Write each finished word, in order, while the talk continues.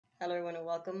Hello everyone and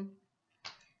welcome.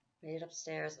 Made it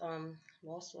upstairs.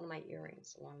 Lost one of my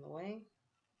earrings along the way.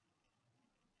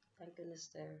 Thank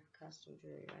goodness they're costume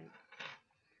jewelry, right?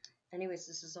 Anyways,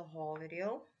 this is a haul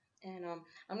video. And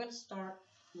I'm gonna start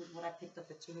with what I picked up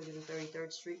at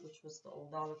 233rd Street, which was the old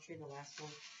Dollar Tree, the last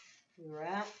one we were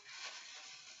at.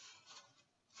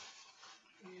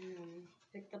 And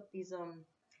picked up these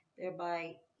they're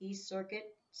by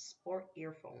E-Circuit Sport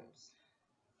earphones.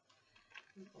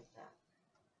 Look like that.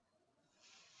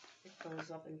 Picked those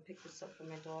up and picked this up for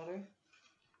my daughter.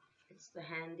 It's the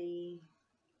handy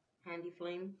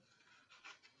flame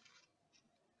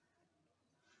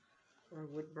for a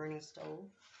wood burning stove.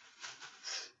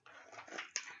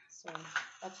 So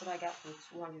that's what I got from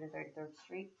 233rd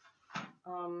Street.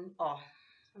 Oh,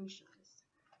 let me show this.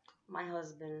 My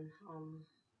husband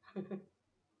got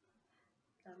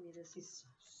me this. He's so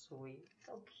sweet.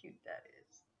 Look how cute that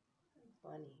is.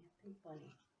 Bunny, I think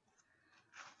bunny.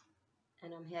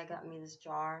 And he got me this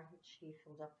jar, which he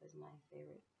filled up with my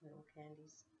favorite little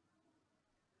candies.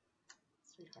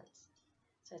 Sweethearts.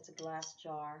 So it's a glass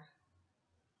jar.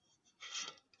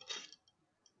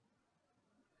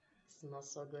 It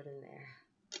smells so good in there.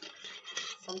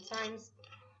 Sometimes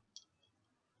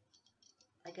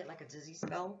I get like a dizzy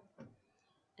spell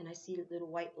and I see the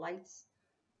little white lights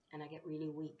and I get really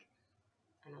weak.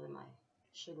 I know that my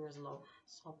sugar is low.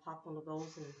 So I'll pop one of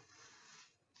those and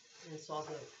it's all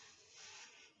good.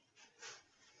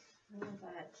 I don't know if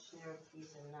I had shared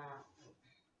these or not.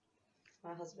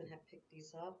 My husband had picked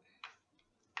these up.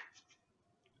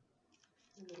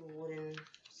 Little wooden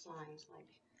signs, like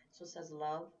this one says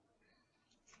love.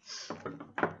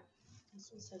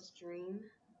 This one says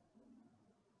dream.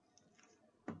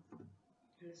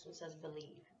 And this one says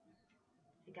believe.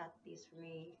 He got these for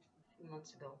me a few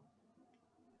months ago.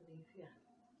 Believe, yeah.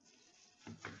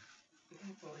 I'm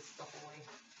gonna throw this stuff away.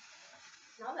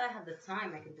 Now that I have the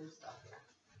time, I can do stuff here.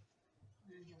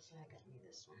 And he also got me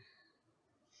this one.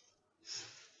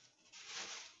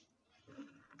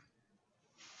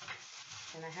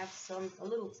 And I have a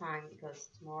little time because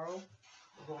tomorrow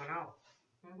we're going out.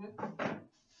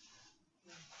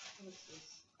 What's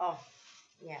this? Oh,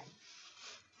 yeah.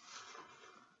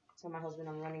 So my husband,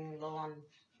 I'm running low on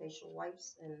facial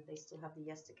wipes, and they still have the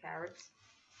Yes to Carrots.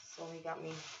 So he got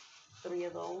me 3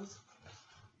 of those.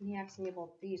 And he asked me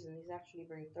about these, and these actually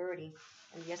bring 30.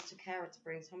 And Yes to Carrots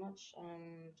brings how much?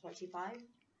 25.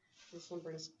 This one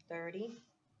brings 30.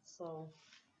 So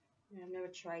yeah, I've never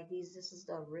tried these. This is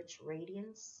the Rich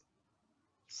Radiance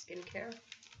skincare.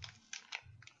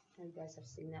 And you guys have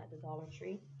seen that at the Dollar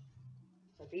Tree.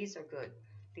 So these are good.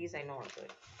 These I know are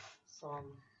good. So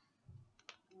I'm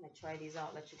gonna try these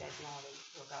out. Let you guys know how they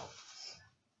work out.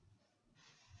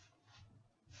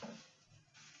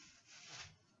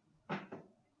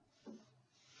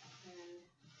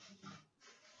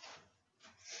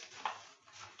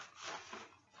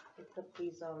 Picked up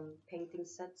these painting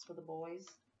sets for the boys. It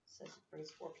says it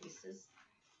brings 4 pieces.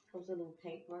 Comes with little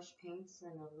paintbrush paints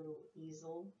and a little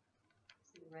easel.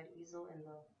 See the red easel and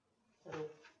the little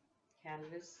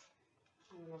canvas.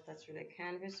 I don't know if that's really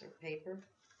canvas or paper.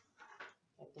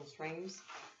 Like those frames.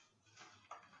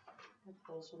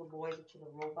 Those for the boys, which are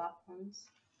the robot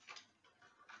ones.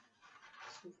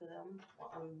 2 for them.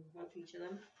 One for each of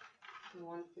them. And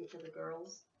 1 for each of the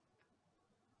girls.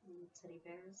 And teddy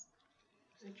bears.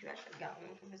 I think you actually got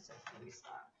one for myself. Let me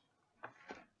stop.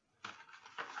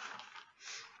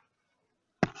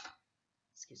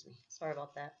 Excuse me. Sorry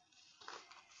about that.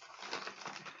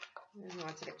 I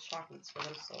wanted to get chocolates for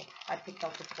them, so I picked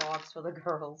out the frogs for the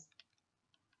girls.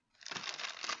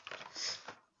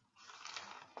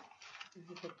 And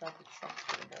he picked out the trucks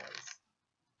for the boys.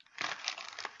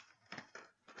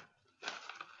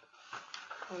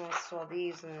 And I saw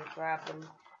these and I grabbed them.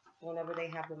 Whenever they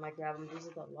have them, I grab them. These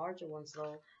are the larger ones,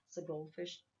 though. It's the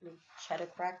goldfish cheddar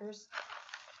crackers.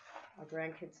 My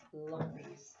grandkids love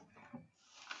these.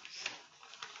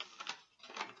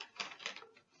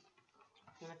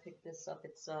 And I picked this up.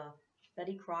 It's a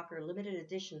Betty Crocker limited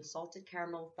edition salted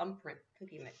caramel thumbprint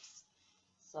cookie mix.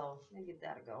 So I'm gonna give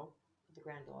that a go with the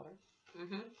granddaughter. I'm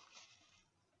gonna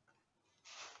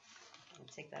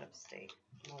take that upstate,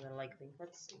 more than likely.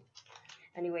 Let's see.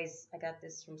 Anyways, I got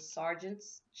this from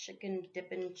Sergeant's Chicken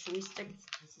Dippin' Chewy Sticks.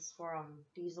 This is for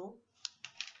Diesel.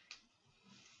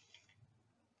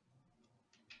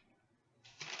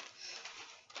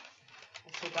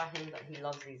 I got him that he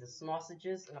loves these. The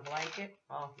sausages and a blanket.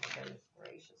 Oh my goodness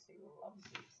gracious, he loves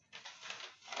these.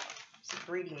 It's a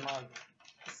greedy mug.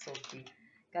 It's so cute.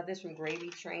 Got this from Gravy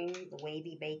Train, the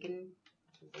wavy bacon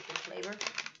flavor.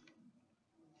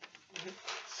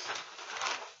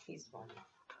 He's funny.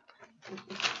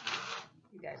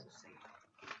 You guys will see.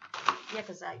 Yeah,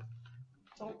 because I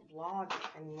don't vlog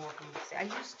anymore. I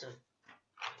used to.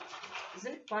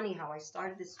 Isn't it funny how I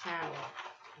started this channel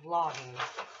vlogging,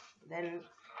 then,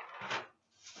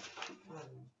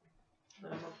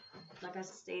 but like I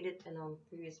stated in a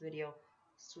previous video,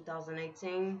 it's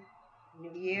 2018,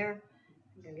 new year,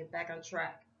 I'm gonna get back on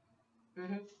track.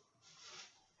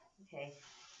 Okay,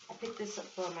 I picked this up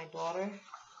for my daughter.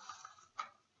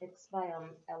 It's by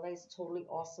LA's Totally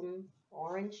Awesome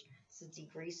Orange. It's a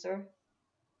degreaser.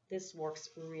 This works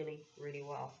really, really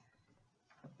well.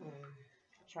 I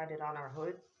tried it on our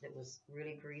hood. It was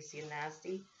really greasy and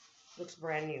nasty. Looks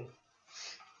brand new.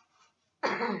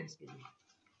 Excuse me.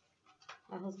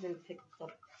 My husband picked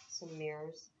up some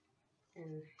mirrors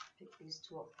and picked these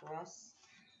two up for us.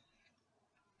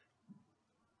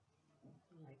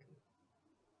 I like them.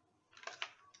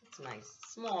 It's nice.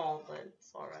 Small, but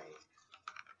it's alright.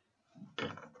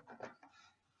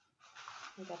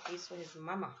 I got these for his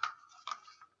mama.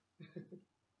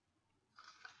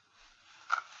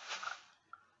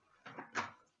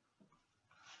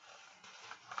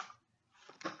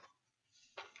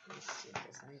 Let's see if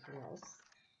there's anything else.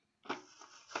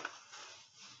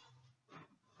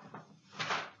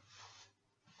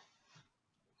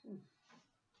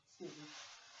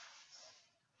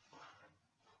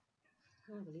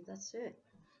 I believe that's it.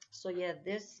 So yeah,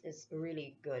 this is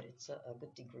really good. It's a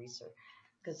good degreaser,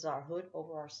 because our hood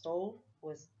over our stove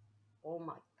was, oh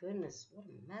my goodness, what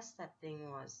a mess that thing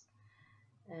was.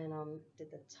 And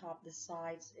did the top, the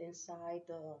sides, inside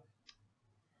the, what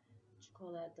you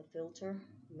call that, the filter,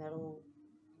 metal.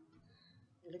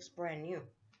 It looks brand new.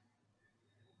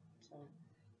 So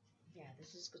yeah,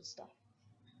 this is good stuff.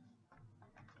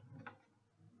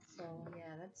 So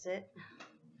yeah, that's it.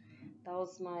 That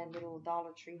was my little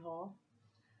Dollar Tree haul.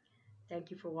 Thank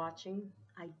you for watching.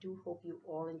 I do hope you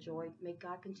all enjoyed. May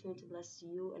God continue to bless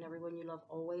you and everyone you love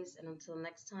always. And until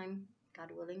next time,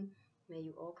 God willing, may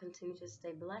you all continue to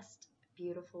stay blessed,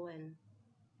 beautiful, and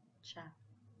ciao.